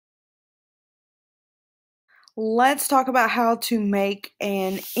Let's talk about how to make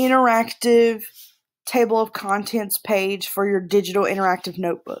an interactive table of contents page for your digital interactive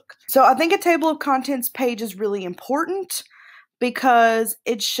notebook. So I think a table of contents page is really important because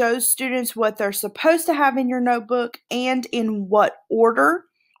it shows students what they're supposed to have in your notebook and in what order.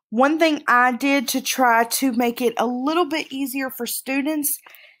 One thing I did to try to make it a little bit easier for students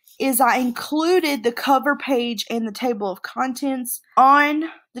is I included the cover page and the table of contents on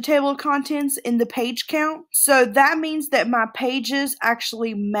the table of contents in the page count. So that means that my pages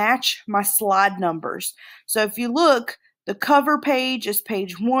actually match my slide numbers. So if you look, the cover page is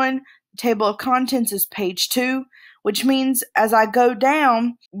page 1, the table of contents is page 2, which means as I go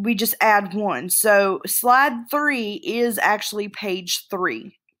down, we just add 1. So slide 3 is actually page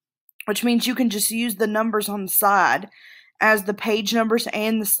 3, which means you can just use the numbers on the side as the page numbers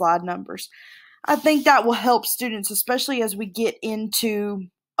and the slide numbers. I think that will help students, especially as we get into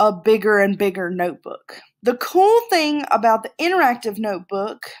a bigger and bigger notebook. The cool thing about the interactive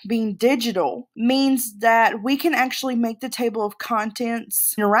notebook being digital means that we can actually make the table of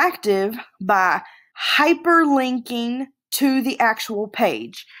contents interactive by hyperlinking to the actual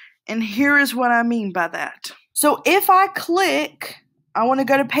page. And here is what I mean by that. So if I click, I want to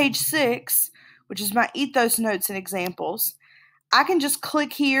go to page 6, which is my ethos notes and examples, I can just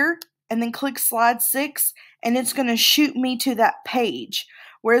click here and then click slide 6 and it's going to shoot me to that page.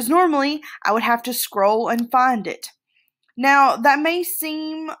 Whereas normally I would have to scroll and find it. Now that may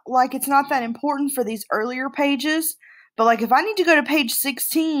seem like it's not that important for these earlier pages, but like if I need to go to page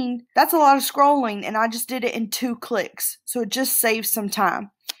 16, that's a lot of scrolling and I just did it in 2 clicks. So it just saves some time.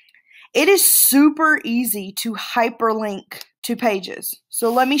 It is super easy to hyperlink to pages.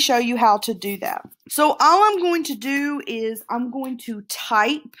 So let me show you how to do that. So all I'm going to do is I'm going to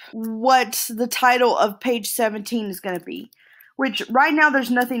type what the title of page 17 is going to be, which right now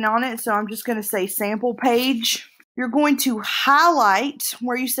there's nothing on it, so I'm just going to say sample page. You're going to highlight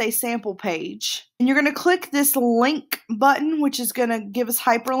where you say sample page, and you're going to click this link button, which is going to give us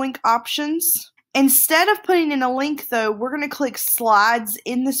hyperlink options. Instead of putting in a link though, we're going to click slides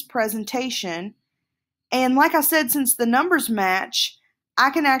in this presentation. And like I said, since the numbers match, I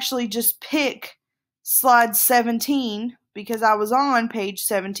can actually just pick slide 17 because I was on page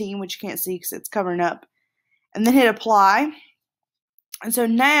 17, which you can't see because it's covering up, and then hit apply. And so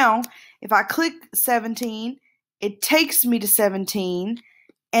now if I click 17, it takes me to 17,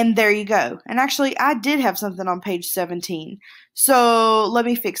 and there you go. And actually, I did have something on page 17. So let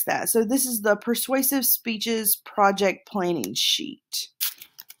me fix that. So this is the Persuasive Speeches Project Planning Sheet.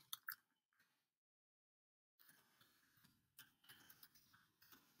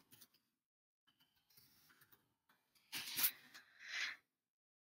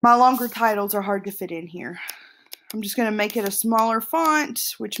 My longer titles are hard to fit in here. I'm just going to make it a smaller font,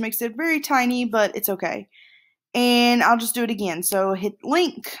 which makes it very tiny, but it's okay. And I'll just do it again. So hit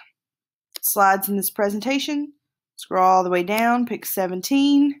link, slides in this presentation, scroll all the way down, pick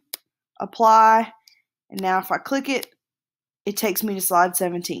 17, apply, and now if I click it, it takes me to slide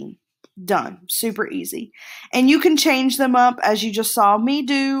 17. Done. Super easy. And you can change them up as you just saw me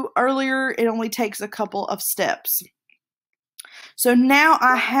do earlier. It only takes a couple of steps. So now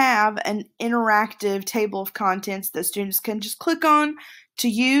I have an interactive table of contents that students can just click on to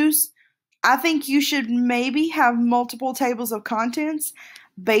use. I think you should maybe have multiple tables of contents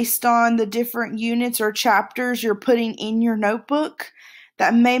based on the different units or chapters you're putting in your notebook.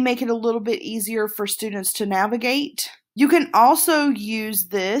 That may make it a little bit easier for students to navigate. You can also use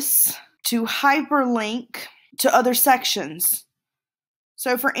this to hyperlink to other sections.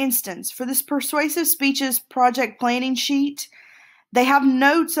 So for instance, for this Persuasive Speeches Project Planning Sheet, they have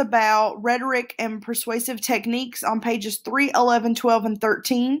notes about rhetoric and persuasive techniques on pages 3, 11, 12, and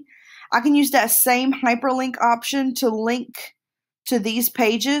 13. I can use that same hyperlink option to link to these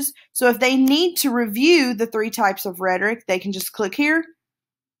pages. So if they need to review the 3 types of rhetoric, they can just click here.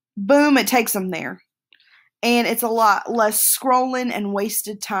 Boom, it takes them there. And it's a lot less scrolling and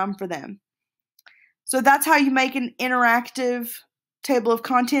wasted time for them. So that's how you make an interactive table of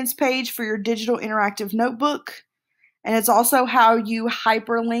contents page for your digital interactive notebook. And it's also how you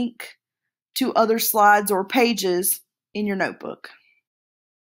hyperlink to other slides or pages in your notebook.